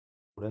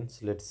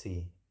students, let's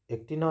see.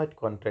 Actinoid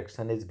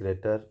contraction is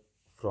greater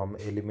from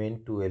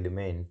element to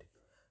element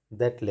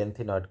that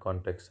lanthanoid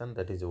contraction,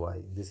 that is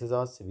why. This is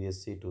our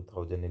C.B.S.E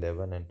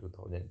 2011 and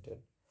 2010.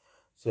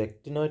 So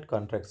actinoid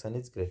contraction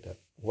is greater.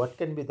 What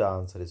can be the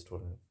answer,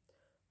 student?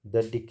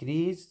 The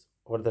decrease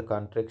or the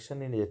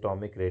contraction in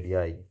atomic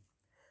radii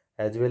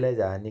as well as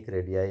ionic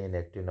radii in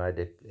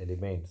actinoid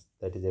elements,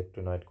 that is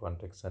actinoid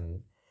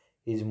contraction,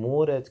 is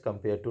more as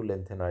compared to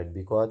lanthanoid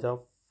because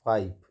of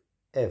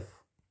 5f.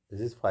 This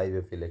is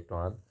 5f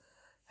electron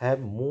have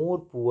more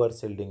poor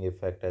shielding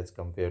effect as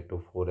compared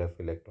to 4f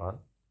electron.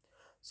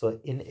 So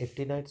in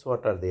actinoids,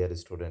 what are there,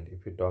 student?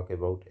 If you talk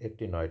about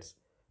actinoids,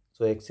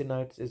 so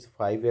actinoids is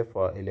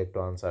 5f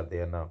electrons are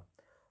there now.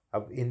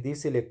 In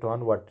this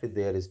electron, what is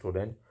there,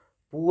 student?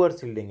 Poor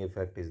shielding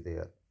effect is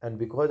there, and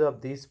because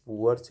of this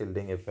poor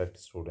shielding effect,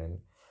 student,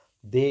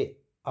 they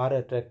are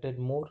attracted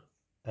more,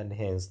 and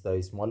hence the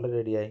smaller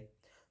radii.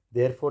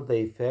 Therefore, the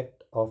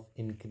effect of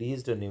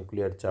increased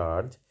nuclear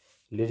charge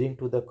leading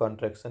to the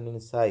contraction in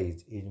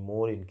size is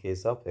more in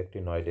case of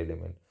actinoid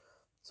element.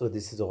 So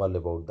this is all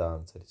about the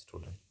answer,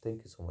 student.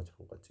 Thank you so much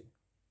for watching.